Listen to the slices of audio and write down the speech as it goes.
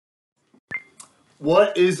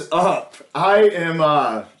What is up?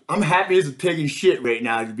 I'm happy as a pig in shit right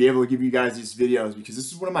now to be able to give you guys these videos because this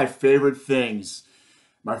is one of my favorite things.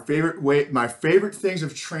 My favorite things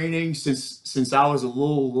of training since I was a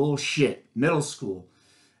little shit, middle school.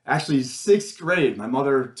 Actually, sixth grade, my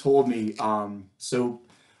mother told me. I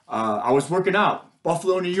was working out.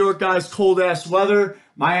 Buffalo, New York, guys, cold ass weather.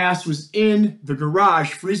 My ass was in the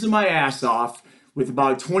garage, freezing my ass off with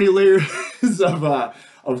about 20 layers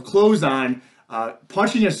of clothes on,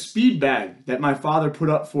 punching a speed bag that my father put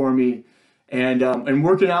up for me, and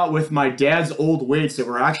working out with my dad's old weights that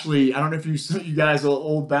were actually, I don't know if some of you guys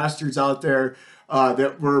old bastards out there,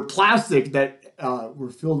 that were plastic that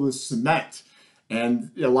were filled with cement.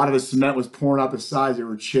 And a lot of the cement was pouring out the sides. They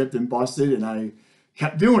were chipped and busted, and I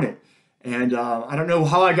kept doing it. And I don't know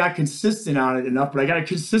how I got consistent on it enough, but I got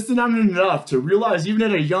consistent on it enough to realize, even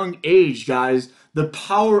at a young age, guys, the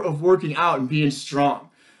power of working out and being strong.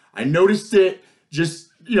 I noticed it just,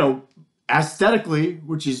 aesthetically,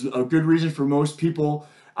 which is a good reason for most people.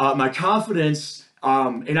 My confidence,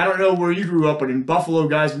 and I don't know where you grew up, but in Buffalo,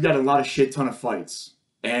 guys, we got a lot of shit ton of fights.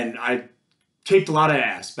 And I kicked a lot of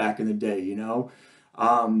ass back in the day,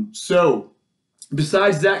 So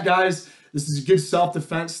besides that, guys, this is a good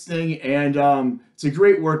self-defense thing, and it's a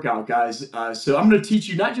great workout, guys. So I'm going to teach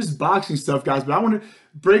you not just boxing stuff, guys, but I want to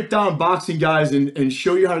break down boxing, guys, and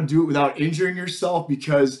show you how to do it without injuring yourself,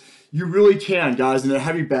 because you really can, guys, in a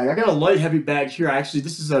heavy bag. I got a light heavy bag here. Actually,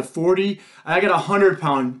 this is a 40. I got a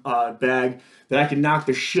 100-pound bag that I can knock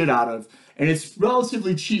the shit out of, and it's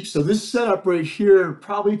relatively cheap. So this setup right here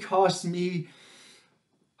probably cost me,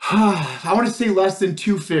 I want to say less than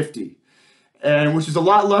 $250. And which is a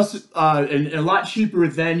lot less and a lot cheaper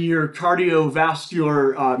than your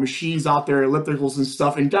cardiovascular machines out there, ellipticals and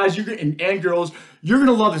stuff. And guys, and girls, you're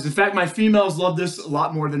gonna love this. In fact, my females love this a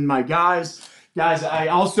lot more than my guys. Guys, I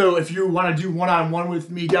also, if you want to do one-on-one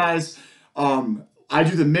with me, guys, I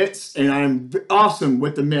do the mitts, and I'm awesome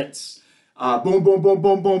with the mitts. Boom, boom, boom,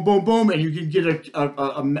 boom, boom, boom, boom, and you can get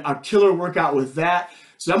a killer workout with that.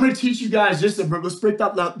 So I'm going to teach you guys let's break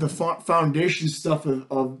up the foundation stuff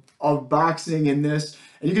of boxing and this.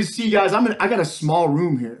 And you can see, guys, I got a small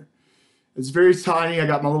room here. It's very tiny. I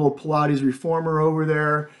got my little Pilates reformer over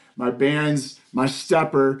there, my bands, my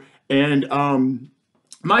stepper, and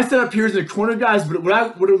my setup here is in the corner, guys. But what I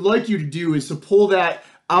would like you to do is to pull that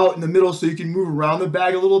out in the middle so you can move around the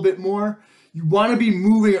bag a little bit more. You want to be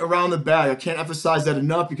moving around the bag. I can't emphasize that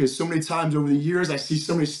enough, because so many times over the years I see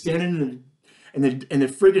somebody standing in the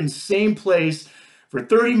friggin' same place for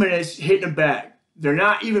 30 minutes hitting a bag. They're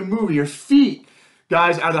not even moving. Your feet,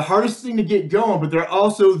 guys, are the hardest thing to get going, but they're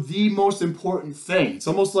also the most important thing. It's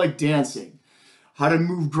almost like dancing. How to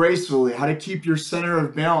move gracefully, how to keep your center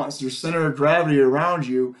of balance, your center of gravity around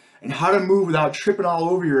you, and how to move without tripping all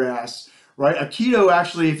over your ass, right? Aikido,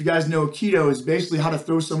 actually, if you guys know Aikido, is basically how to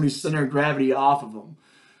throw somebody's center of gravity off of them.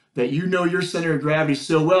 That you know your center of gravity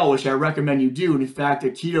so well, which I recommend you do. And in fact,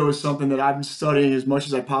 Aikido is something that I've been studying as much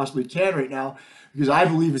as I possibly can right now, because I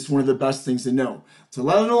believe it's one of the best things to know. To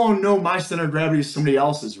let alone know my center of gravity is somebody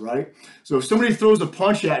else's, right? So if somebody throws a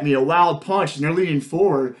punch at me, a wild punch, and they're leaning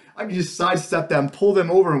forward, I can just sidestep them, pull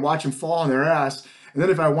them over, and watch them fall on their ass. And then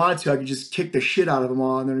if I want to, I can just kick the shit out of them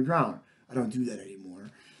while they're on the ground. I don't do that anymore.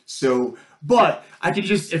 So, but I could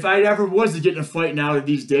just, if I ever was to get in a fight now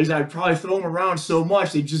these days, I'd probably throw them around so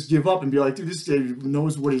much they'd just give up and be like, dude, this guy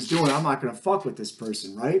knows what he's doing. I'm not going to fuck with this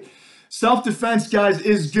person, right? Self-defense, guys,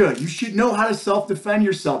 is good. You should know how to self-defend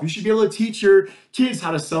yourself. You should be able to teach your kids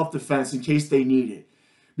how to self-defense in case they need it.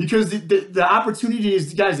 Because the opportunity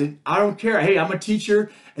is, guys, I don't care. Hey, I'm a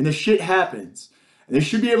teacher, and the shit happens. And they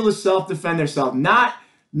should be able to self-defend themselves. Not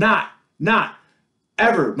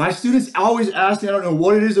ever. My students always ask me, I don't know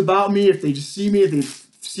what it is about me, if they just see me, if they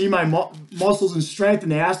see my muscles and strength,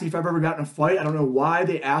 and they ask me if I've ever gotten in a fight. I don't know why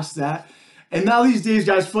they ask that. And now these days,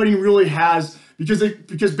 guys, fighting really has,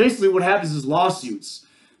 because basically what happens is lawsuits.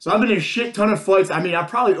 So I've been in a shit ton of fights. I mean, I'm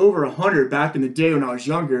probably over 100 back in the day when I was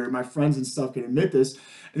younger. My friends and stuff can admit this.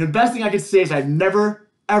 And the best thing I could say is I've never,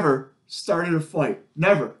 ever started a fight.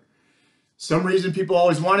 Never. Some reason people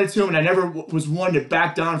always wanted to, and I never was one to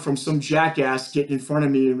back down from some jackass getting in front of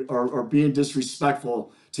me or being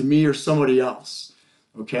disrespectful to me or somebody else.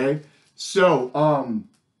 Okay? So,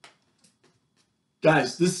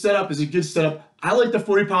 guys, this setup is a good setup. I like the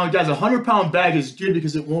 40-pound. Guys, a 100-pound bag is good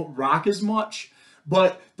because it won't rock as much.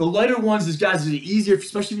 But the lighter ones is, guys, is easier,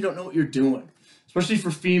 especially if you don't know what you're doing. Especially for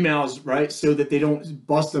females, right? So that they don't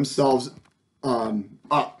bust themselves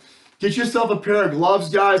up. Get yourself a pair of gloves,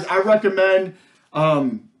 guys. I recommend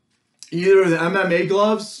either the MMA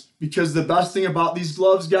gloves, because the best thing about these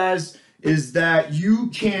gloves, guys, is that you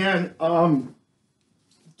can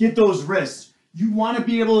get those wrists. You want to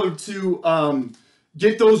be able to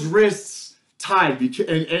get those wrists tied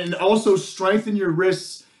and also strengthen your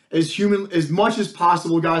wrists as much as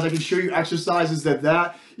possible, guys. I can show you exercises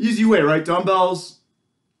that easy way, right? Dumbbells,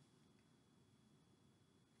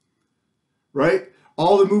 right?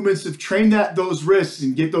 All the movements of train those wrists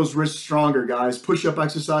and get those wrists stronger, guys. Push-up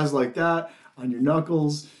exercise like that on your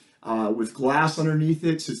knuckles with glass underneath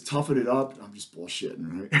it to toughen it up. I'm just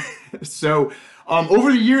bullshitting, right? So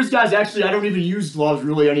over the years, guys, actually, I don't even use gloves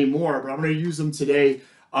really anymore, but I'm going to use them today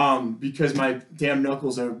because my damn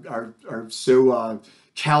knuckles are so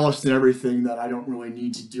calloused and everything that I don't really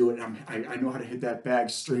need to do it. I know how to hit that bag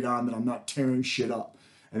straight on, that I'm not tearing shit up.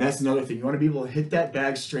 And that's another thing. You want to be able to hit that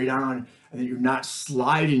bag straight on and that you're not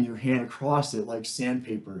sliding your hand across it like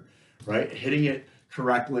sandpaper, right? Hitting it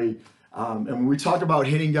correctly. And when we talk about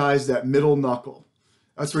hitting, guys, that middle knuckle,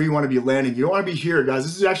 that's where you want to be landing. You don't want to be here, guys.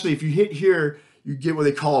 This is actually, if you hit here, you get what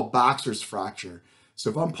they call a boxer's fracture. So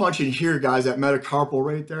if I'm punching here, guys, that metacarpal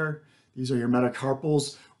right there, these are your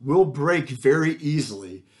metacarpals, will break very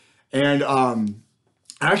easily. And I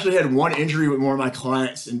actually had one injury with one of my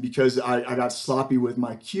clients, and because I got sloppy with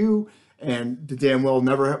my cue, and the damn well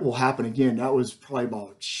never will happen again. That was probably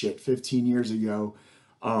about 15 years ago.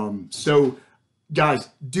 So guys,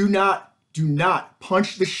 do not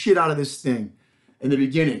punch the shit out of this thing in the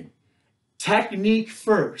beginning. Technique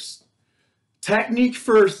first. Technique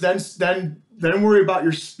first, then worry about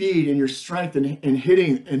your speed and your strength and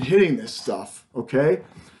hitting this stuff. Okay?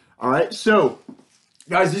 All right. So,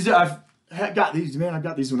 guys, I've got these, man. I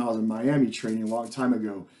got these when I was in Miami training a long time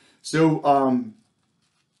ago. So,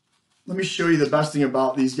 let me show you the best thing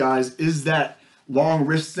about these guys is that long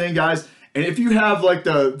wrist thing, guys. And if you have like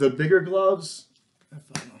the bigger gloves, if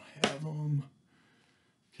I don't have them,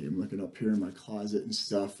 okay, I'm looking up here in my closet and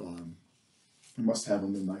stuff. I must have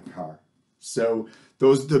them in my car. So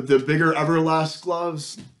the bigger Everlast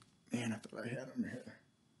gloves, man, I thought I had them here.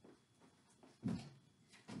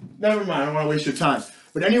 Never mind, I don't want to waste your time.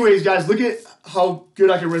 But anyways, guys, look at how good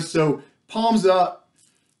I can wrist. So palms up,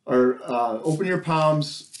 or open your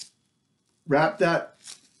palms, wrap that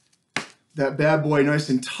bad boy nice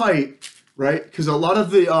and tight, right? Because a lot of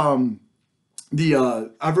the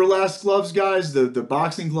Everlast gloves, guys, the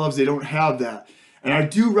boxing gloves, they don't have that. And I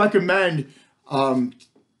do recommend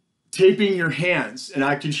taping your hands, and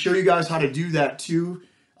I can show you guys how to do that too.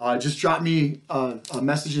 Just drop me a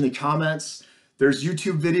message in the comments. There's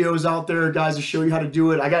YouTube videos out there, guys, to show you how to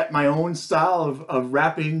do it. I got my own style of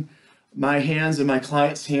wrapping my hands and my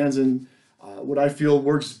clients' hands and what I feel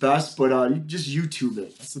works best, but you just YouTube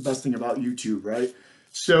it. That's the best thing about YouTube, right?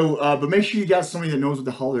 So, but make sure you got somebody that knows what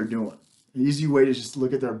the hell they're doing. An easy way to just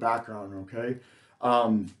look at their background, okay?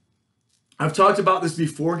 I've talked about this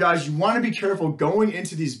before, guys. You want to be careful going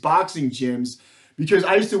into these boxing gyms because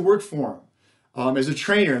I used to work for them as a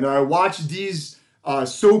trainer, and I watched these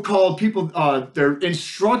so-called people, their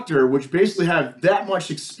instructor, which basically have that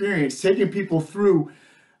much experience, taking people through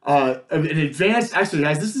an advanced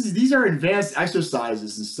exercise. These are advanced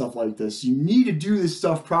exercises and stuff like this. You need to do this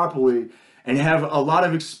stuff properly and have a lot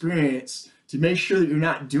of experience to make sure that you're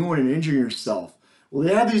not doing and injuring yourself. Well,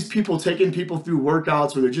 they have these people taking people through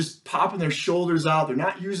workouts where they're just popping their shoulders out, they're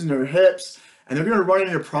not using their hips, and they're going to run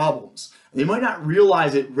into problems. And they might not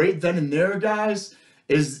realize it right then and there, guys,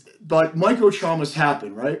 but micro traumas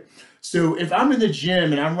happen, right? So if I'm in the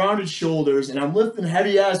gym and I'm rounded shoulders and I'm lifting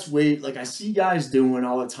heavy ass weight like I see guys doing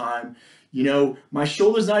all the time, you know, my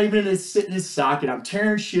shoulder's not even sitting in its socket, I'm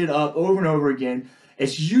tearing shit up over and over again.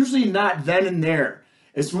 It's usually not then and there.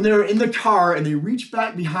 It's when they're in the car and they reach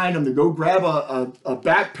back behind them to go grab a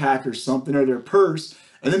backpack or something or their purse,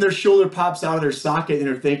 and then their shoulder pops out of their socket and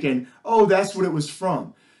they're thinking, oh, that's what it was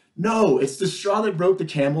from. No, it's the straw that broke the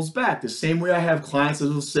camel's back. The same way I have clients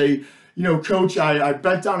that will say, you know, coach, I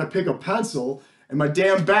bent down to pick a pencil and my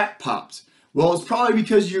damn back popped. Well, it's probably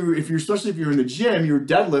because especially if you're in the gym, you're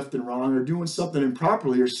deadlifting wrong or doing something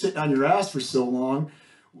improperly or sitting on your ass for so long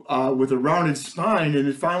with a rounded spine, and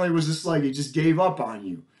it finally was just like it just gave up on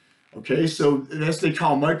you. Okay, so that's what they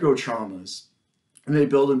call micro traumas. And they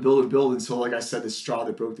build and build and build until, like I said, the straw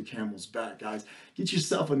that broke the camel's back, guys. Get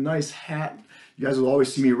yourself a nice hat. You guys will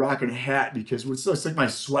always see me rocking a hat because it's like my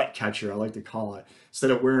sweat catcher, I like to call it,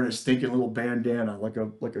 instead of wearing a stinking little bandana like a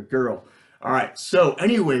girl. All right, so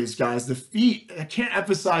anyways, guys, the feet, I can't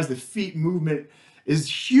emphasize the feet movement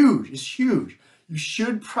is huge. It's huge. You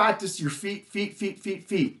should practice your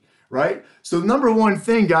feet, right? So number one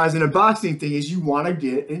thing, guys, in a boxing thing is you want to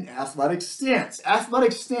get an athletic stance.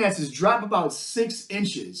 Athletic stance is drop about 6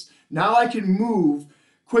 inches. Now I can move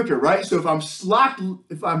quicker, right? So if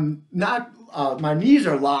I'm not, my knees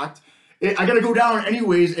are locked I got to go down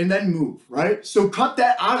anyways and then move, right? So cut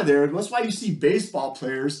that out of there. That's why you see baseball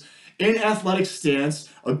players in athletic stance.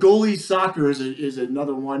 A goalie soccer is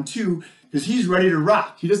another one too, because he's ready to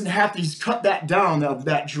rock. He doesn't have to, he's cut that down of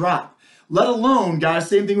that drop. Let alone, guys,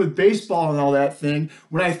 same thing with baseball and all that thing.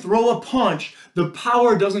 When I throw a punch, the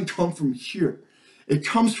power doesn't come from here. It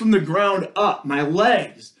comes from the ground up, my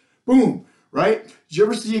legs. Boom, right? Did you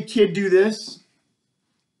ever see a kid do this?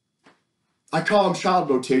 I call them child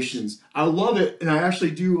rotations. I love it, and I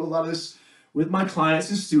actually do a lot of this with my clients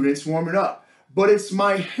and students warming up. But it's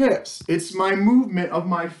my hips. It's my movement of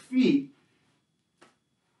my feet,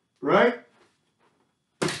 right?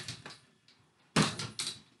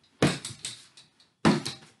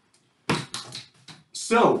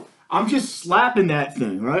 So I'm just slapping that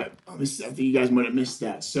thing, right? I think you guys might have missed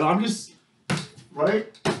that. So I'm just,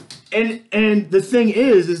 right? And the thing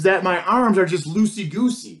is that my arms are just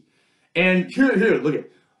loosey-goosey. And here, look at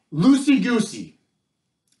loosey-goosey.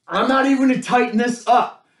 I'm not even going to tighten this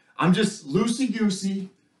up. I'm just loosey-goosey.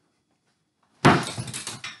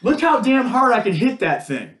 Look how damn hard I can hit that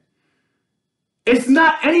thing. It's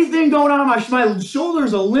not anything going on. My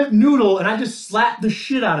shoulder's a limp noodle, and I just slap the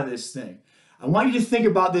shit out of this thing. I want you to think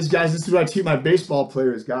about this, guys. This is what I teach my baseball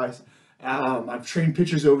players, guys. I've trained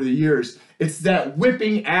pitchers over the years. It's that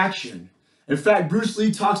whipping action. In fact, Bruce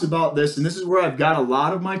Lee talks about this, and this is where I've got a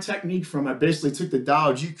lot of my technique from. I basically took the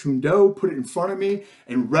Tao Jeet Kune Do, put it in front of me,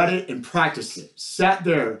 and read it and practiced it. Sat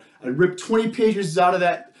there. I ripped 20 pages out of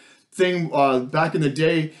that thing back in the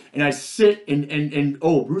day, and I sit and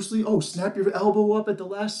oh, Bruce Lee, oh, snap your elbow up at the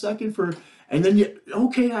last second for, and then you,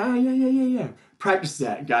 okay, yeah. Practice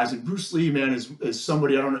that, guys. And Bruce Lee, man, is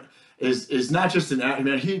somebody I don't know, is not just an actor,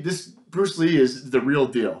 man. Bruce Lee is the real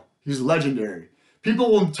deal. He's legendary.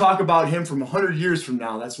 People will talk about him from 100 years from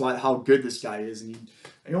now. That's how good this guy is. And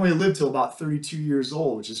he only lived till about 32 years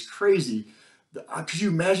old, which is crazy. Could you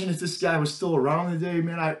imagine if this guy was still around today?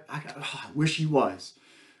 Man, I wish he was.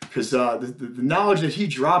 Because the knowledge that he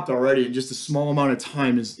dropped already in just a small amount of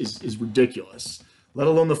time is ridiculous. Let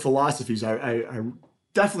alone the philosophies. I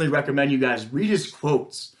definitely recommend you guys read his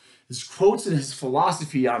quotes. His quotes and his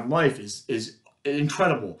philosophy on life is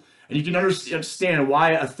incredible. And you can understand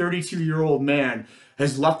why a 32-year-old man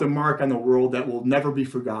has left a mark on the world that will never be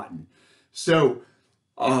forgotten. So,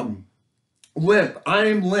 limp. I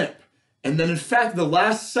am limp. And then, in fact, the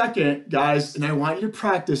last second, guys, and I want you to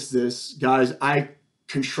practice this, guys, I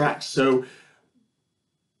contract. So,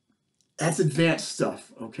 that's advanced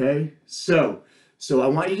stuff, okay? So I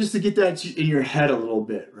want you just to get that in your head a little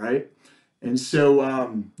bit, right? And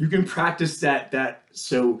so you can practice that.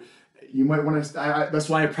 So you might want to. That's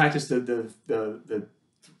why I practice the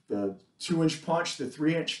 2-inch punch, the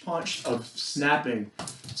 3-inch punch of snapping.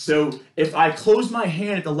 So if I close my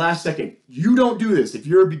hand at the last second, you don't do this. If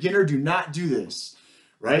you're a beginner, do not do this,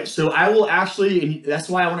 right? So I will actually, and that's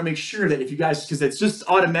why I want to make sure that if you guys, because it's just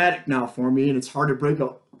automatic now for me, and it's hard to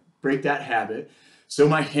break that habit. So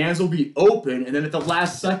my hands will be open, and then at the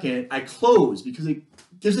last second, I close because it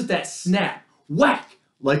gives it that snap, whack,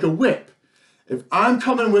 like a whip. If I'm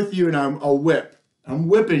coming with you and I'm a whip, I'm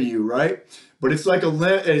whipping you, right? But it's like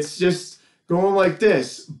it's just going like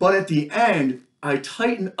this. But at the end, I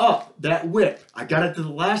tighten up that whip. I got it to the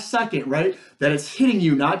last second, right? That it's hitting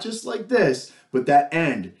you, not just like this, but that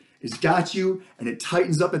end. It's got you, and it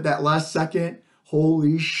tightens up at that last second.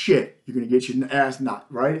 Holy shit, you're going to get your ass knocked,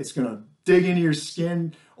 right? It's going to dig into your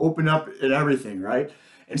skin, open up and everything, right?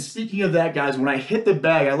 And speaking of that, guys, when I hit the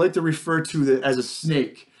bag, I like to refer to it as a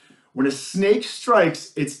snake. When a snake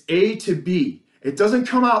strikes, it's A to B. It doesn't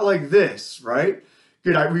come out like this, right?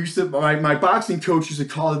 Good. My boxing coach used to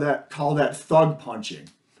call that thug punching,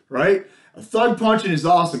 right? A thug punching is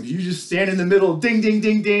awesome because you just stand in the middle, ding, ding,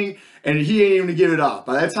 ding, ding, and he ain't even gonna give it up.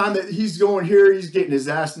 By that time that he's going here, he's getting his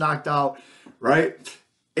ass knocked out, right?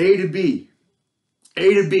 A to B,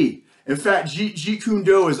 A to B. In fact, Jeet Kune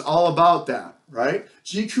Do is all about that, right?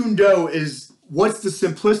 Jeet Kune Do is what's the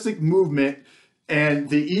simplistic movement and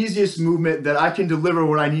the easiest movement that I can deliver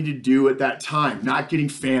what I need to do at that time, not getting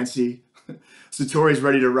fancy. Satori's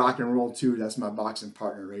ready to rock and roll too. That's my boxing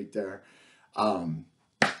partner right there.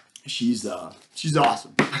 She's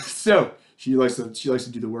awesome. So she likes to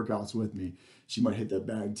do the workouts with me. She might hit that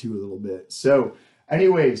bag too a little bit. So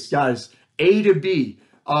anyways, guys, A to B.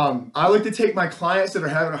 I like to take my clients that are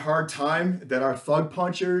having a hard time, that are thug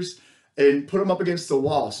punchers, and put them up against the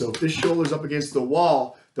wall. So if this shoulder's up against the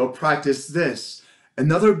wall, they'll practice this.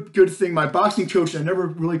 Another good thing, my boxing coach, I never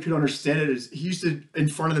really could understand it, is he used to in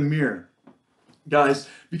front of the mirror, guys,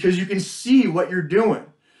 because you can see what you're doing,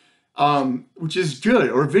 which is good,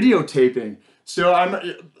 or videotaping. So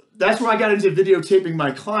that's where I got into videotaping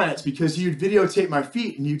my clients, because he would videotape my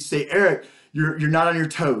feet and you'd say, Eric, you're not on your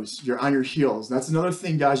toes, you're on your heels. And that's another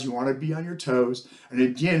thing, guys, you want to be on your toes. And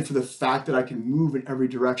again, for the fact that I can move in every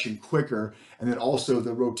direction quicker, and then also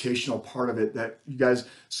the rotational part of it that you guys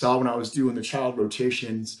saw when I was doing the child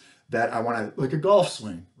rotations, that I want to, like a golf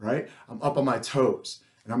swing, right? I'm up on my toes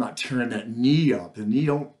and I'm not tearing that knee up. The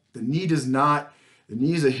knee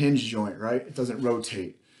is a hinge joint, right? It doesn't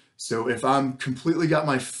rotate. So if I'm completely got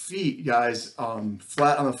my feet, guys,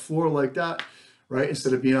 flat on the floor like that, right,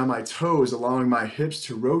 instead of being on my toes, allowing my hips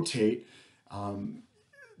to rotate,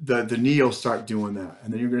 the knee will start doing that.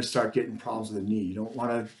 And then you're going to start getting problems with the knee. You don't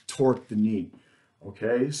want to torque the knee.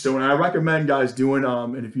 Okay, so when I recommend guys doing,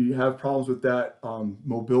 and if you have problems with that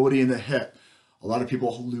mobility in the hip, a lot of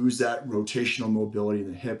people lose that rotational mobility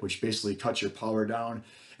in the hip, which basically cuts your power down.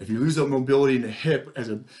 If you lose that mobility in the hip,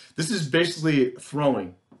 this is basically a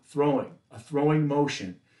throwing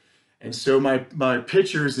motion. And so my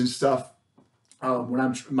pitchers and stuff,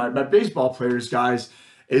 when my baseball players, guys,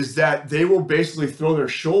 is that they will basically throw their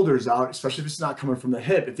shoulders out, especially if it's not coming from the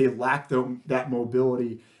hip, if they lack that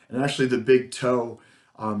mobility. And actually the big toe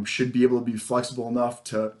should be able to be flexible enough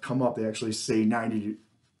to come up. They actually say 90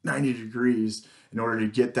 degrees in order to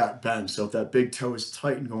get that bend. So if that big toe is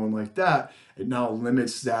tight and going like that, it now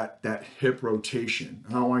limits that hip rotation.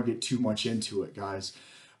 I don't want to get too much into it, guys.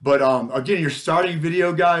 But again, your starting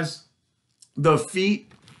video, guys, the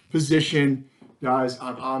feet position, guys,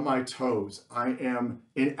 I'm on my toes. I am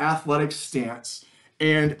in athletic stance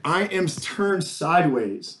and I am turned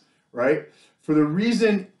sideways, right? For the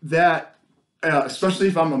reason that, especially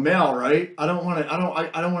if I'm a male, right? I don't want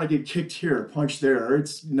to get kicked here, punched there.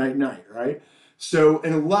 It's night, right? So,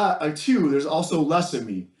 and a lot too, there's also less of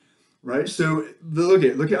me, right? So look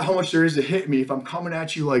at how much there is to hit me if I'm coming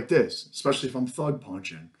at you like this, especially if I'm thug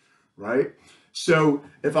punching, right? So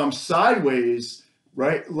if I'm sideways,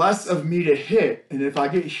 right, less of me to hit. And if I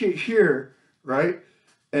get hit here, right,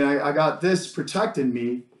 and I got this protecting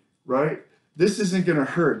me, right, this isn't going to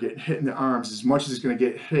hurt getting hit in the arms as much as it's going to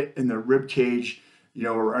get hit in the rib cage, you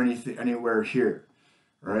know, or anywhere here,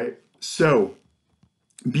 right? So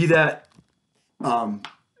be that,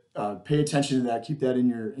 pay attention to that. Keep that in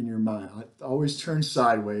your mind. I always turn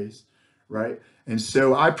sideways, right? And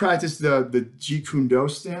so I practice the Jeet Kune Do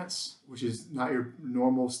stance, which is not your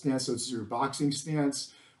normal stance. So it's your boxing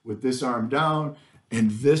stance with this arm down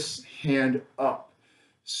and this hand up.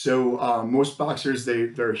 So most boxers,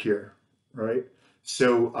 they're here, right?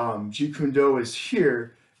 So Jeet Kune Do is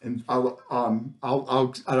here, and I'll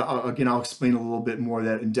explain a little bit more of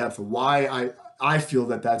that in depth of why I feel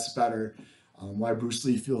that that's better, why Bruce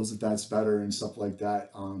Lee feels that that's better and stuff like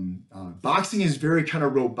that. Boxing is very kind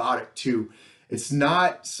of robotic too. It's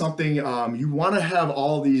not something you want to have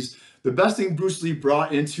all these. The best thing Bruce Lee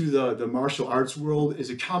brought into the martial arts world is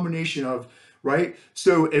a combination of, right?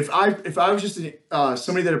 So if I was just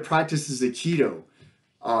somebody that practices Aikido,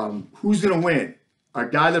 who's going to win? A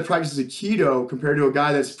guy that practices Aikido compared to a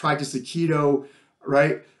guy that's practiced Aikido,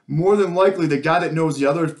 right? More than likely, the guy that knows the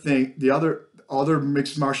other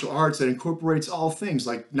mixed martial arts that incorporates all things,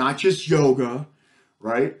 like not just yoga,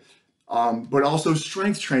 right? But also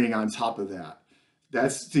strength training on top of that.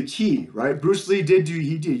 That's the key, right? Bruce Lee did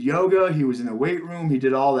yoga. He was in the weight room. He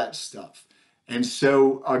did all that stuff. And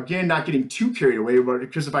so, again, not getting too carried away, but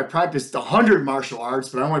because if I practiced 100 martial arts,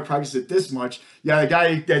 but I only practice it this much, yeah, the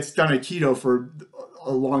guy that's done Aikido for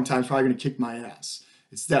a long time is probably going to kick my ass.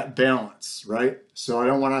 It's that balance, right? So I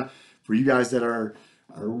don't want to, for you guys that are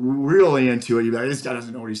really into it, you're like, this guy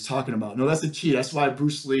doesn't know what he's talking about. No, that's the key. That's why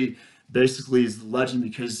Bruce Lee basically is the legend,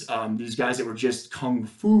 because these guys that were just kung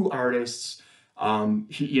fu artists,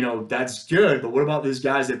 that's good. But what about these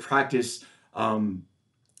guys that practice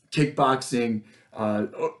kickboxing?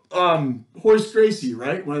 Horace Gracie,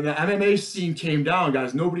 right? When the MMA scene came down,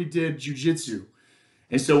 guys, nobody did jiu-jitsu.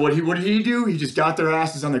 And so what did he do? He just got their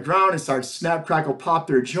asses on the ground and started snap, crackle, pop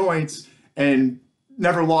their joints and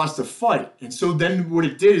never lost a fight. And so then what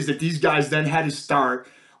it did is that these guys then had to start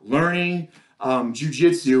learning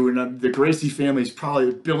jiu-jitsu, and the Gracie family is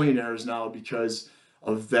probably billionaires now because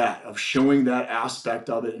of that, of showing that aspect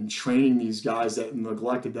of it and training these guys that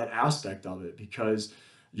neglected that aspect of it, because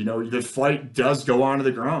the fight does go onto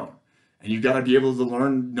the ground, and you got to be able to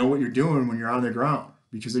know what you're doing when you're on the ground.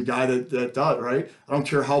 Because the guy that does, right? I don't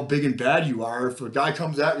care how big and bad you are. If a guy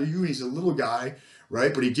comes at you, he's a little guy,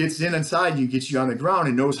 right? But he gets inside you, gets you on the ground,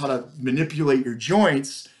 and knows how to manipulate your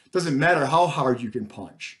joints. It doesn't matter how hard you can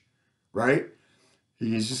punch, right?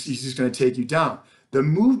 He's just going to take you down. The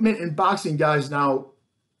movement in boxing, guys, now,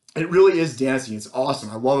 it really is dancing. It's awesome.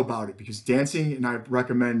 I love about it because dancing, and I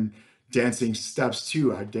recommend dancing steps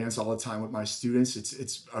too. I dance all the time with my students.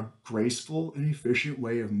 It's a graceful and efficient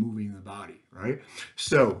way of moving the body, right?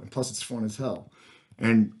 So, and plus it's fun as hell.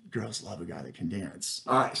 And girls love a guy that can dance.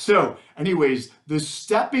 All right, so anyways, the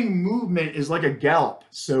stepping movement is like a gallop.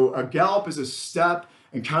 So a gallop is a step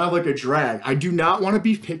and kind of like a drag. I do not want to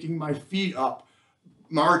be picking my feet up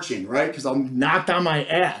marching, right? Because I'll knock down my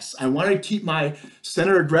ass. I want to keep my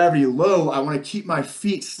center of gravity low. I want to keep my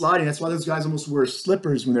feet sliding. That's why those guys almost wear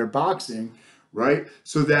slippers when they're boxing, right?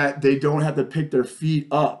 So that they don't have to pick their feet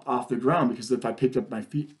up off the ground. Because if I picked up my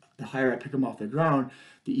feet, the higher I pick them off the ground,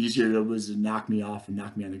 the easier it was to knock me off and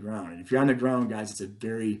knock me on the ground. And if you're on the ground, guys, it's a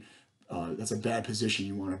very that's a bad position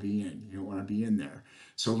you want to be in. You don't want to be in there.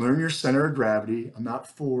 So learn your center of gravity. I'm not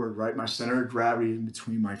forward, right? My center of gravity in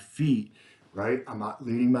between my feet, right? I'm not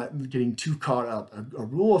getting too caught up. A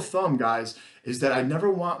rule of thumb, guys, is that I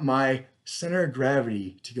never want my center of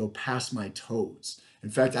gravity to go past my toes. In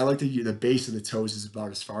fact, I like to use the base of the toes is about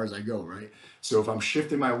as far as I go, right? So if I'm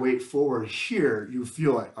shifting my weight forward here, you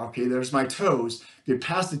feel like, okay, there's my toes. Get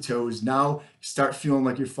past the toes. Now start feeling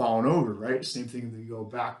like you're falling over, right? Same thing when you go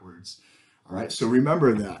backwards. All right, so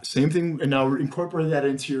remember that. Same thing, and now incorporate that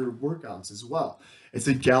into your workouts as well. It's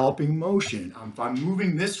a galloping motion. If I'm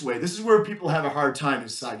moving this way, this is where people have a hard time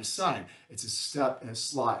is side to side. It's a step and a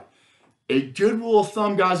slide. A good rule of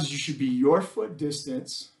thumb, guys, is you should be your foot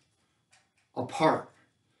distance apart.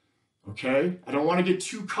 Okay? I don't want to get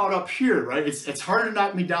too caught up here, right? It's harder to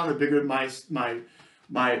knock me down the bigger the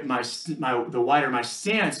wider my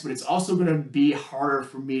stance, but it's also going to be harder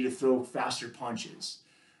for me to throw faster punches,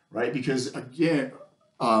 right? Because again,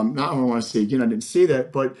 not I don't want to say again, I didn't say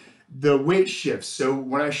that, but the weight shifts. So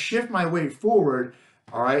when I shift my weight forward,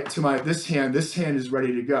 all right, to this hand is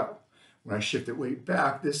ready to go. When I shift the weight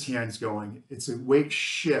back, this hand's going. It's a weight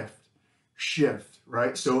shift,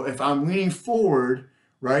 right? So if I'm leaning forward,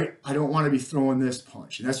 right, I don't want to be throwing this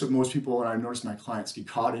punch. And that's what most people, and I notice my clients get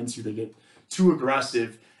caught into. They get too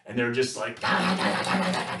aggressive and they're just like,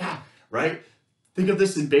 right? Think of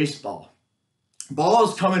this in baseball. Ball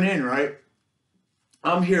is coming in, right?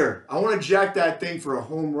 I'm here. I want to jack that thing for a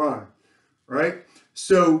home run, right?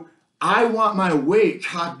 So I want my weight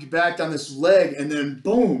cocked back on this leg and then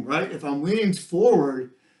boom, right? If I'm leaning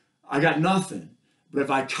forward, I got nothing. But if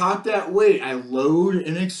I cock that weight, I load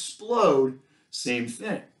and explode, same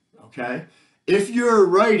thing, okay? If you're a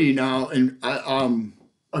righty now, and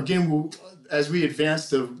again, as we advance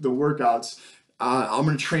the workouts, I'm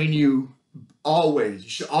going to train you always. You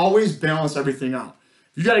should always balance everything out.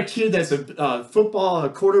 If you got a kid that's a football, a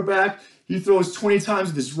quarterback, he throws 20 times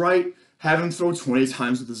with his right, have him throw 20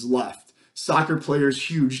 times with his left. Soccer players,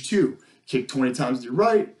 huge too. Kick 20 times with your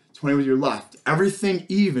right, 20 with your left. Everything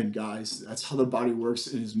even, guys. That's how the body works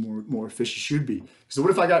and is more efficient should be. So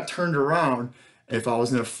what if I got turned around if I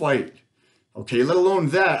was in a fight? Okay, let alone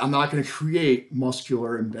that, I'm not going to create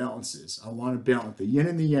muscular imbalances. I want to balance the yin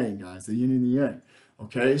and the yang, guys, the yin and the yang.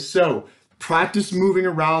 Okay, so practice moving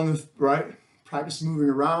around, right? Practice moving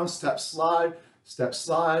around, step slide, step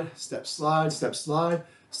slide, step slide, step slide,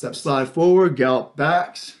 step slide forward, gallop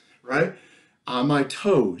backs, right? On my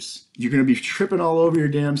toes. You're going to be tripping all over your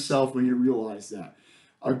damn self when you realize that.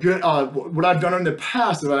 A good, what I've done in the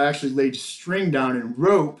past is I actually laid string down and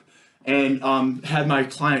rope and had my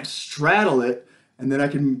client straddle it, and then I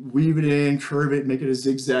can weave it in, curve it, make it a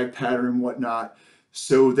zigzag pattern and whatnot.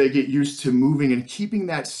 So they get used to moving and keeping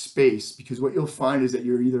that space, because what you'll find is that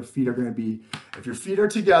your either feet are going to be, if your feet are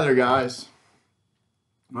together, guys,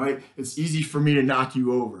 right, it's easy for me to knock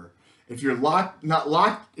you over. If you're not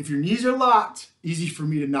locked, if your knees are locked, easy for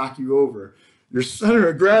me to knock you over. Your center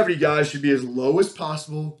of gravity, guys, should be as low as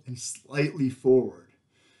possible and slightly forward.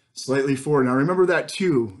 Slightly forward. Now remember that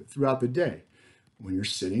too throughout the day. When you're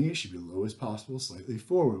sitting, it should be low as possible, slightly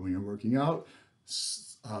forward. When you're working out,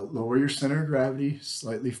 lower your center of gravity,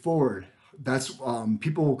 slightly forward. That's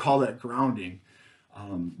people will call that grounding,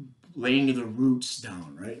 laying the roots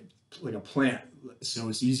down, right? Like a plant. So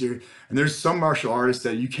it's easier. And there's some martial artists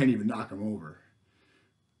that you can't even knock them over,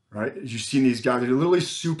 right? As you've seen these guys, they're literally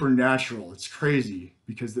supernatural. It's crazy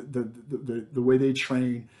because the way they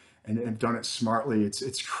train and have done it smartly,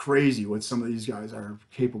 it's crazy what some of these guys are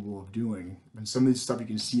capable of doing. And some of this stuff you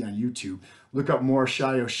can see on YouTube. Look up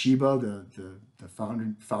Morishita Yoshiba, the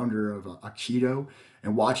founder of Aikido,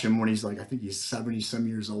 and watch him when he's like, I think he's 70 some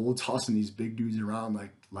years old, tossing these big dudes around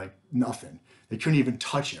like nothing. They couldn't even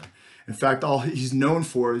touch him. In fact, all he's known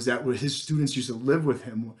for is that his students used to live with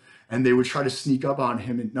him, and they would try to sneak up on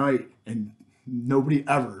him at night, and nobody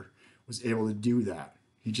ever was able to do that.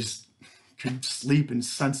 He just could sleep and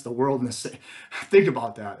sense the world. Think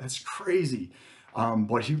about that. That's crazy.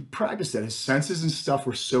 But he practiced that. His senses and stuff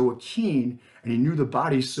were so keen, and he knew the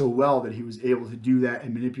body so well that he was able to do that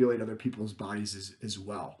and manipulate other people's bodies as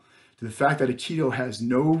well. To the fact that Aikido has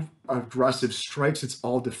no aggressive strikes, it's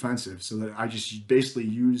all defensive. So that I just basically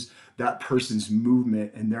use that person's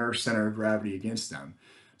movement and their center of gravity against them.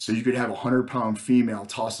 So you could have a 100-pound female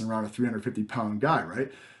tossing around a 350-pound guy,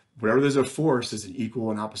 right? Whatever there's a force is an equal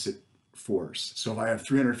and opposite force. So if I have a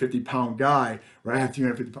 350-pound guy, right, I have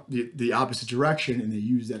 350 the opposite direction, and they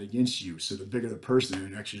use that against you. So the bigger the person,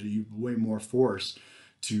 and actually you way more force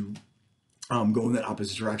to go in that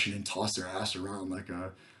opposite direction and toss their ass around like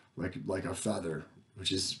a feather,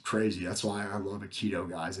 which is crazy. That's why I love Aikido,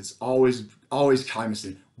 guys. It's always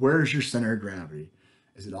cognizant. Where's your center of gravity?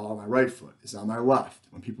 Is it all on my right foot? Is it on my left?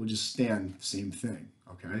 When people just stand, same thing,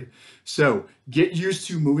 okay? So get used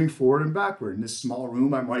to moving forward and backward. In this small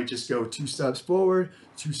room, I might just go 2 steps forward,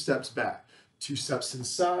 2 steps back, 2 steps to the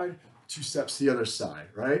side, 2 steps to the other side,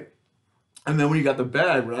 right? And then when you got the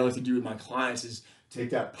bag, what I like to do with my clients is take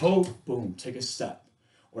that poke, boom, take a step,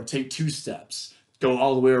 or take 2 steps, go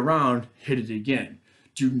all the way around, hit it again.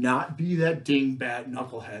 Do not be that dingbat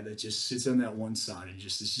knucklehead that just sits on that one side and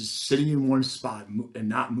is just sitting in one spot and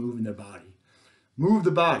not moving the body. Move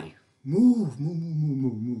the body.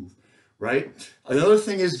 Move, right? Another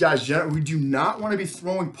thing is, guys, we do not want to be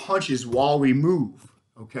throwing punches while we move,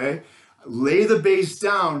 okay? Lay the base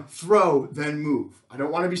down, throw, then move. I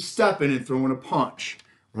don't want to be stepping and throwing a punch,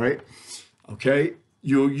 right? Okay?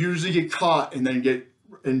 You'll usually get caught and then get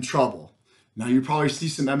in trouble. Now you probably see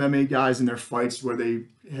some MMA guys in their fights where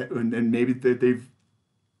and maybe they've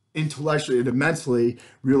intellectually and mentally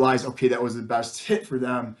realized, okay, that was the best hit for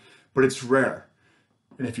them, but it's rare.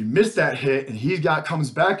 And if you miss that hit and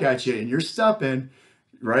comes back at you and you're stepping,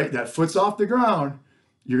 right, that foot's off the ground,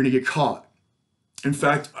 you're gonna get caught. In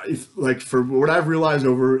fact, for what I've realized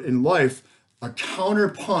over in life, a counter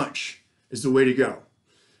punch is the way to go.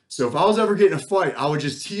 So if I was ever getting a fight, I would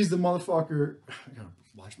just tease the motherfucker. I gotta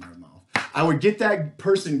watch my mouth. I would get that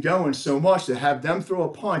person going so much to have them throw a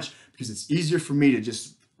punch, because it's easier for me to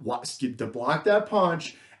just block that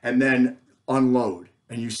punch and then unload.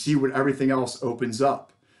 And you see what everything else opens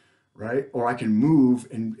up, right? Or I can move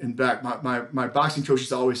and back. My boxing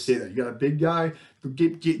coaches always say that. You got a big guy,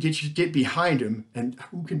 get behind him, and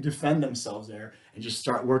who can defend themselves there, and just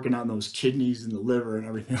start working on those kidneys and the liver and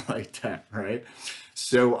everything like that, right?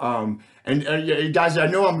 So, guys, I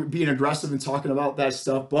know I'm being aggressive and talking about that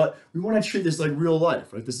stuff, but we want to treat this like real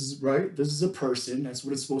life, right? This is a person. That's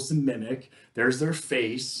what it's supposed to mimic. There's their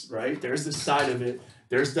face, right? There's the side of it.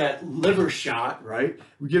 There's that liver shot, right?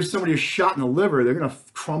 We give somebody a shot in the liver, they're gonna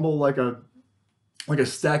crumble like a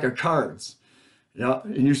stack of cards. Yeah,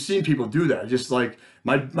 and you've seen people do that. Just like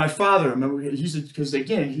my father, I remember because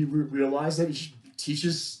again, he realized that he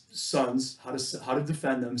teaches sons how to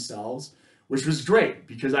defend themselves, which was great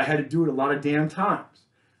because I had to do it a lot of damn times.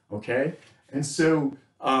 Okay, and so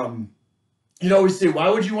you always say, why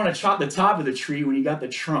would you want to chop the top of the tree when you got the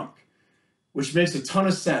trunk? Which makes a ton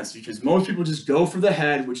of sense, because most people just go for the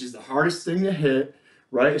head, which is the hardest thing to hit,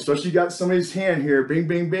 right? Especially you got somebody's hand here, bing,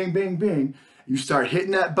 bing, bing, bing, bing. You start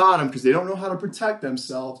hitting that bottom because they don't know how to protect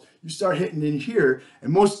themselves. You start hitting in here,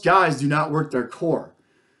 and most guys do not work their core.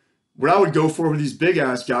 What I would go for with these big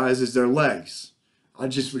ass guys is their legs. I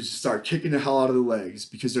just would start kicking the hell out of the legs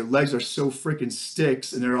because their legs are so freaking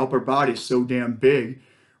sticks and their upper body is so damn big,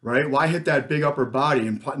 right? Why hit that big upper body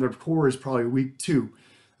and their core is probably weak too?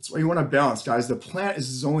 That's why you want to balance, guys. The plant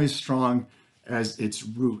is only as strong as its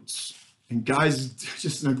roots. And guys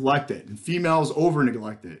just neglect it. And females over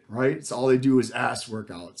neglect it, right? It's all they do is ass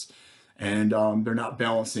workouts. And they're not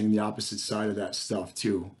balancing the opposite side of that stuff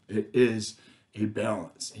too. It is a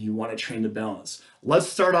balance, and you want to train the balance. Let's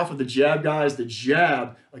start off with the jab, guys. The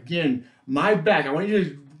jab, again, my back. I want you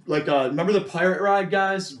to, remember the pirate ride,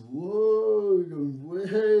 guys? Whoa,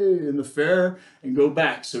 way in the fair and go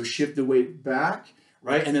back. So shift the weight back.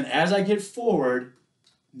 Right? And then as I get forward,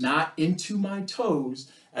 not into my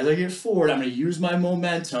toes, as I get forward, I'm going to use my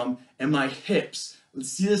momentum and my hips. Let's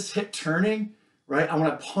see this hip turning, right? I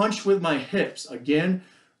want to punch with my hips. Again,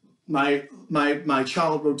 my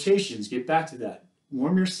child rotations, get back to that.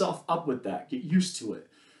 Warm yourself up with that. Get used to it,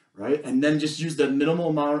 right? And then just use the minimal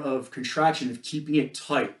amount of contraction of keeping it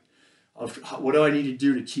tight. Of what do I need to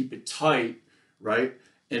do to keep it tight, right?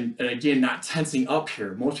 And again, not tensing up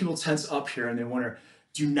here. Most people tense up here and they wonder,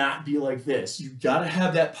 do not be like this. You gotta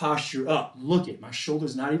have that posture up. Look at my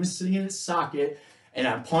shoulder's not even sitting in its socket, and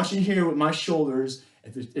I'm punching here with my shoulders.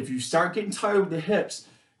 If you start getting tired with the hips,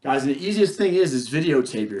 guys, the easiest thing is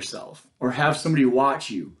videotape yourself or have somebody watch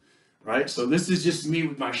you, right? So this is just me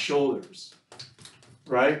with my shoulders,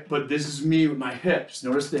 right? But this is me with my hips.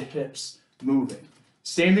 Notice the hips moving.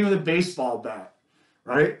 Same thing with a baseball bat,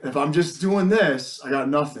 right? If I'm just doing this, I got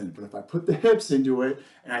nothing. But if I put the hips into it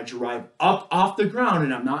and I drive up off the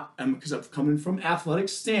ground, and because I'm coming from athletic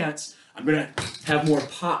stance, I'm gonna have more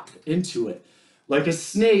pop into it. Like a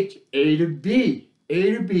snake, A to B,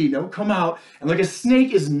 don't come out. And like a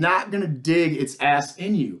snake is not gonna dig its ass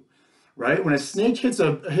in you, right? When a snake hits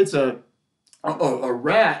a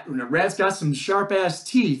rat, when a rat's got some sharp ass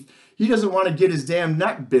teeth, he doesn't want to get his damn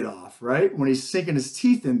neck bit off, right? When he's sinking his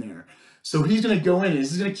teeth in there. So he's going to go in and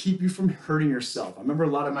this is going to keep you from hurting yourself. I remember a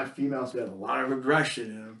lot of my females who had a lot of aggression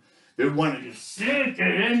in them. They want to just sink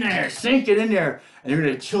it in there. And they're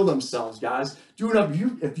going to kill themselves, guys. Do it up.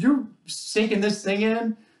 If you're sinking this thing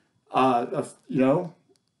in, half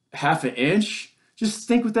an inch, just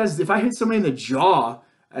think with that. If I hit somebody in the jaw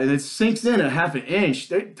and it sinks in a half an inch,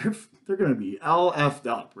 they're going to be all effed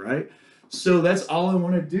up, right? So that's all I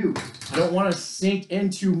want to do. I don't want to sink in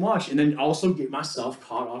too much and then also get myself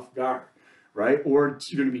caught off guard, right? Or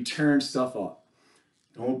you're going to be tearing stuff up.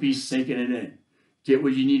 Don't be sinking it in. Get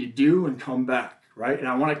what you need to do and come back, right? And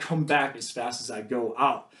I want to come back as fast as I go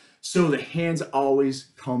out. So the hands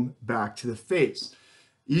always come back to the face.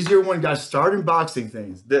 Easier one, guys, start in boxing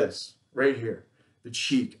things. This, right here, the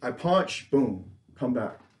cheek. I punch, boom, come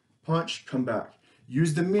back. Punch, come back.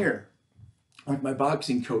 Use the mirror, like my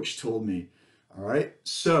boxing coach told me. All right,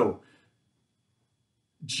 so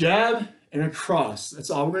jab and a cross.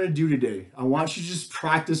 That's all we're gonna do today. I want you to just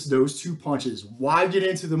practice those two punches. Why get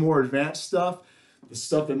into the more advanced stuff? The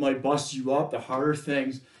stuff that might bust you up, the harder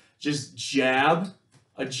things. Just jab.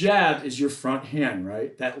 A jab is your front hand,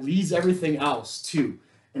 right? That leads everything else too.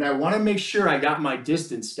 And I want to make sure I got my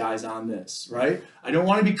distance, guys, on this, right? I don't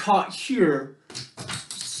want to be caught here,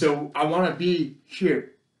 so I want to be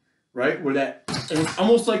here, right? Where that, and it's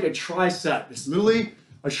almost like a tricep. It's literally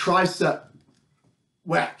a tricep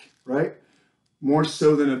whack, right? More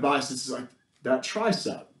so than a biceps. It's like that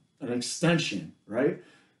tricep, an extension, right?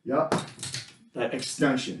 Yep, that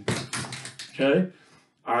extension, okay?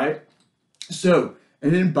 All right, so,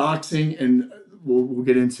 and then boxing, and we'll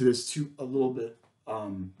get into this too a little bit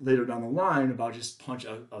later down the line about just punch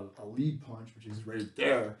a lead punch, which is right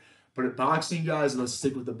there. But at boxing, guys, let's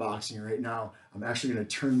stick with the boxing right now. I'm actually going to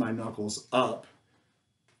turn my knuckles up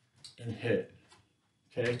and hit.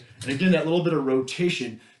 Okay, and again, that little bit of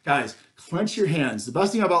rotation, guys. Clench your hands. The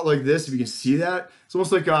best thing about like this, if you can see that, it's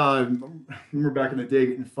almost like remember back in the day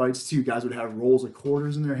getting fights too. Guys would have rolls of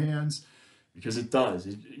quarters in their hands because it does.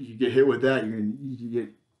 You get hit with that,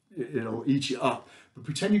 it'll eat you up. But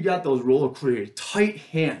pretend you got those roll of quarters, tight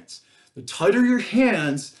hands. The tighter your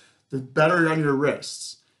hands, the better on your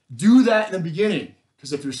wrists. Do that in the beginning,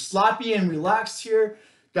 because if you're sloppy and relaxed here,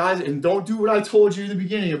 guys, and don't do what I told you in the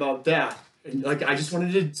beginning about that. And like, I just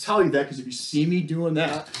wanted to tell you that because if you see me doing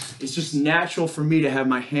that, it's just natural for me to have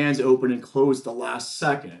my hands open and closed the last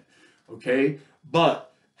second, okay?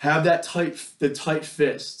 But have that tight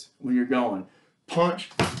fist when you're going. Punch,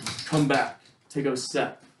 come back, take a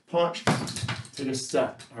step. Punch, take a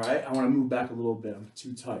step, all right? I want to move back a little bit. I'm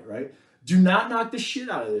too tight, right? Do not knock the shit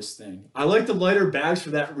out of this thing. I like the lighter bags for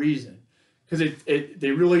that reason, because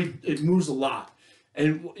it moves a lot.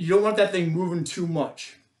 And you don't want that thing moving too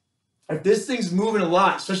much. If this thing's moving a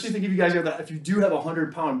lot, especially if you do have a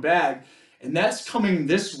 100-pound bag, and that's coming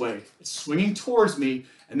this way, it's swinging towards me,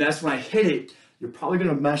 and that's when I hit it, you're probably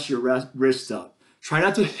gonna mess your wrist up. Try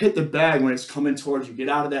not to hit the bag when it's coming towards you. Get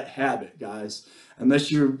out of that habit, guys.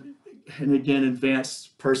 Unless you're, and again,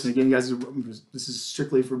 advanced person. Again, guys, this is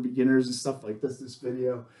strictly for beginners and stuff like this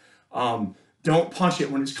video. Don't punch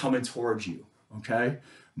it when it's coming towards you, okay?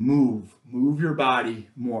 Move your body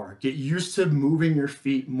more. Get used to moving your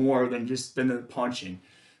feet more than just the punching.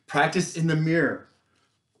 Practice in the mirror.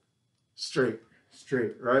 Straight,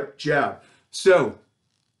 right? Jab. So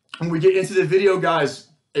when we get into the video, guys,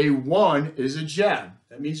 a 1 is a jab.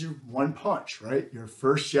 That means you're one punch, right? Your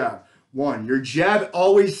first jab, 1. Your jab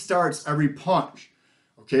always starts every punch.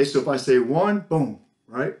 Okay, so if I say 1, boom,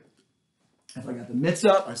 right? If I got the mitts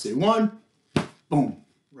up, I say 1, boom,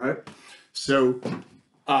 right? So,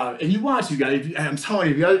 and you want to, guys, I'm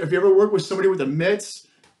telling you, if you ever work with somebody with the mitts,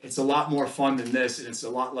 it's a lot more fun than this, and it's a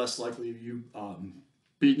lot less likely of you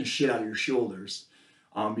beating the shit out of your shoulders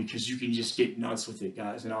because you can just get nuts with it,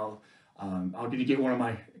 guys. And I'll get one of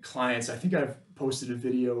my clients. I think I've posted a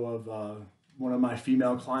video of one of my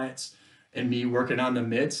female clients and me working on the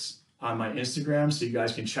mitts on my Instagram, so you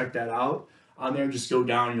guys can check that out on there. Just go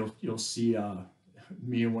down and you'll see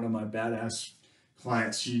me and one of my badass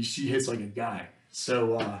clients. She hits like a guy.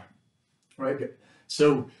 So right,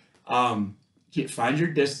 so find your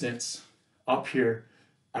distance up here.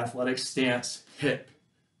 athletic stance, hip,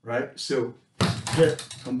 right? So hip,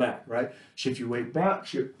 come back, right? Shift your weight back,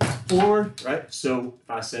 shift forward, right? So if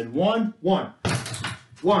I said one, one,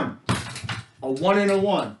 one, a one and a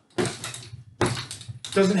one.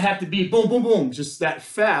 Doesn't have to be boom, boom, boom, just that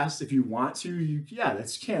fast. If you want to, yeah,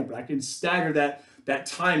 that's can, but I can stagger that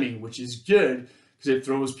timing, which is good because it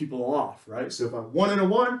throws people off, right? So if I'm one and a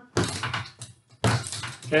one,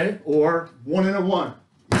 okay, or one and a one,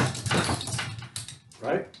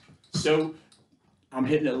 right? So I'm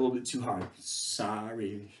hitting it a little bit too hard.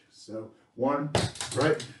 Sorry. So one,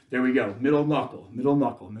 right? There we go. Middle knuckle, middle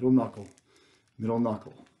knuckle, middle knuckle, middle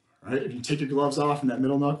knuckle, right? If you take your gloves off and that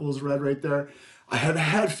middle knuckle is red right there. I have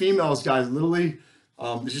had females, guys, literally,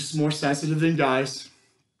 they're just more sensitive than guys,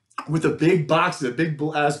 with a big box, the big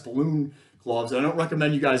ass balloon gloves. I don't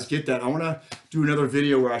recommend you guys get that. I want to do another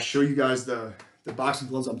video where I show you guys the boxing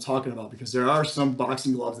gloves I'm talking about, because there are some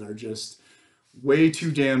boxing gloves that are just way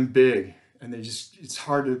too damn big, and it's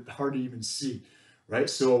hard to even see, right?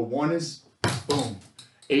 So a one is boom.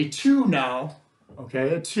 A two now,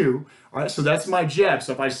 okay, a two. All right, so that's my jab.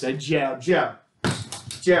 So if I said jab, jab,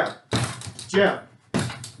 jab, jab,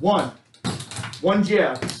 one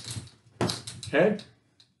jab, okay?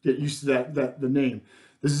 Get used to the name.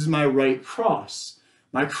 This is my right cross.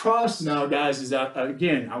 My cross now, guys, is that,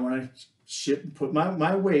 again, I want to put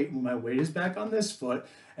my weight, when my weight is back on this foot,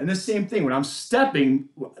 and the same thing, when I'm stepping,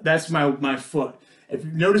 that's my foot. If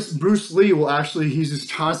you notice, Bruce Lee will actually, he's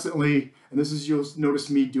just constantly, and this is, you'll notice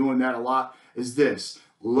me doing that a lot, is this,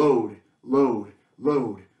 load, load,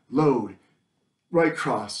 load, load, right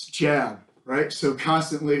cross, jab, right? So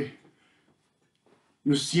constantly,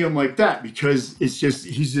 you'll see him like that, because it's just,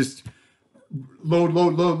 he's just load,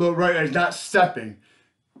 load, load, load, right? And not stepping.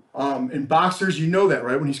 In boxers, you know that,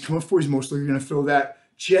 right? When he's coming forward, he's most likely going to throw that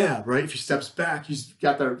jab, right? If he steps back, he's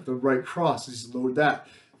got the right cross. He's load that.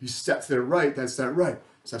 If he steps to the right, that's that right.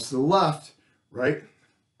 Steps to the left, right?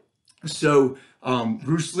 So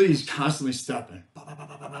Bruce Lee's constantly stepping, bah, bah, bah,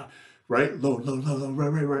 bah, bah, bah, right? Load, load, load,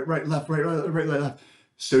 load, right, left, right, left.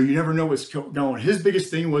 So you never know what's going. His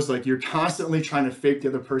biggest thing was like, you're constantly trying to fake the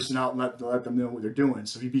other person out and let them know what they're doing.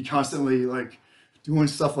 So he'd be constantly like doing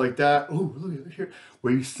stuff like that. Oh, look here,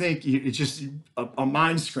 where you think it's just a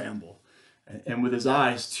mind scramble, and with his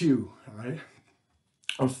eyes too. All right,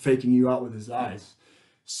 of faking you out with his eyes.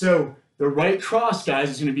 So the right cross,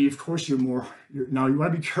 guys, is going to be, of course, now you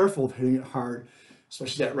want to be careful of hitting it hard,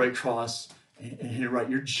 especially that right cross, and hit it right.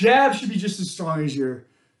 Your jab should be just as strong as your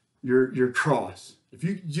cross. If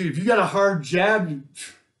you got a hard jab, you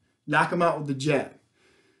knock them out with the jab,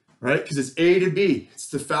 right? Because it's A to B. It's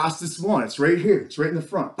the fastest one. It's right here. It's right in the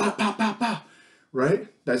front. Pow, pow, pow, pow. Right?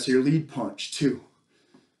 That's your lead punch too,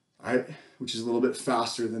 right? Which is a little bit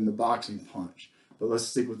faster than the boxing punch. But let's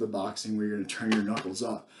stick with the boxing where you're going to turn your knuckles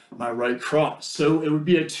up. My right cross. So it would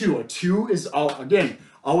be a two. A two is, again,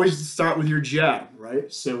 always start with your jab,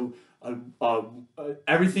 right? So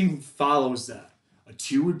everything follows that. A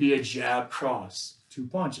two would be a jab cross. 2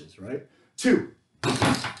 punches, right? Two.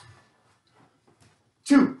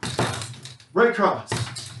 Two. Right cross.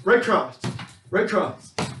 Right cross. Right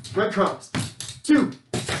cross. Right cross. Two.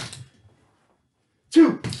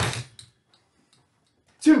 Two.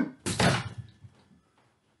 Two.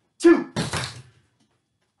 Two.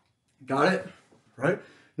 Got it? Right?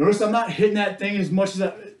 Notice I'm not hitting that thing as much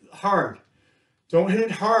as hard. Don't hit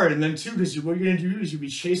it hard, and then two, because what you're going to do is you'll be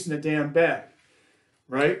chasing the damn bag.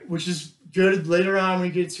 Right? Which is good later on when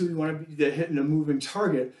you get to, you want to be hitting a moving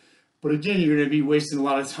target. But again, you're going to be wasting a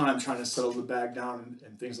lot of time trying to settle the bag down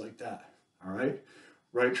and things like that. All right?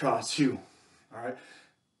 Right cross, two. All right?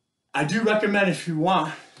 I do recommend, if you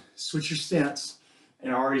want, switch your stance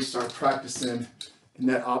and already start practicing in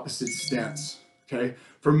that opposite stance. Okay?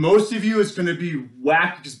 For most of you, it's going to be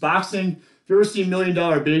whack, because boxing, if you ever see $1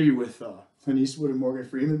 Million Baby with Clint Eastwood and Morgan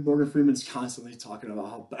Freeman's constantly talking about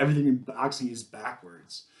how everything in boxing is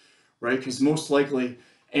backwards, right? Because most likely,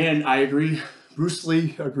 and I agree, Bruce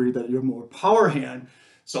Lee agreed that you're more power hand,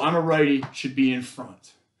 so I'm a righty, should be in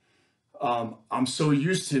front. I'm so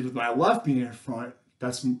used to with my left being in front,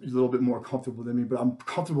 that's a little bit more comfortable than me, but I'm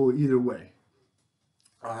comfortable either way.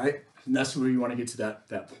 All right, and that's where you want to get to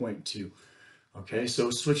that point too. Okay, so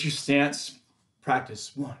switch your stance,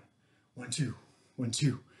 practice 1, 1, 2, 1,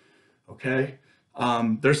 2. Okay,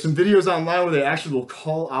 there's some videos online where they actually will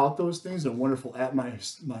call out those things. A wonderful app one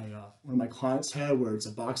of my clients had, where it's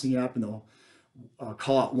a boxing app, and they'll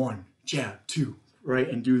call out 1, jab, 2, right,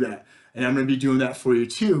 and do that. And I'm going to be doing that for you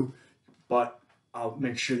too, but I'll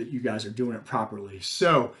make sure that you guys are doing it properly.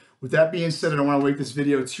 So with that being said, I don't want to make this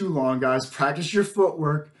video too long, guys. Practice your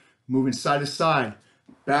footwork, moving side to side,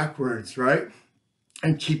 backwards, right?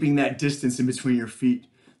 and keeping that distance in between your feet.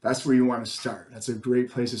 That's where you want to start. That's a great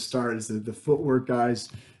place to start. Is the footwork, guys,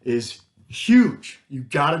 is huge. You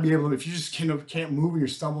got to be able to, if you just can't move or you're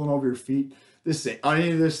stumbling over your feet,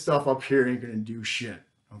 any of this stuff up here ain't going to do shit.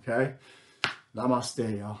 Okay?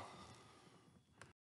 Namaste, y'all.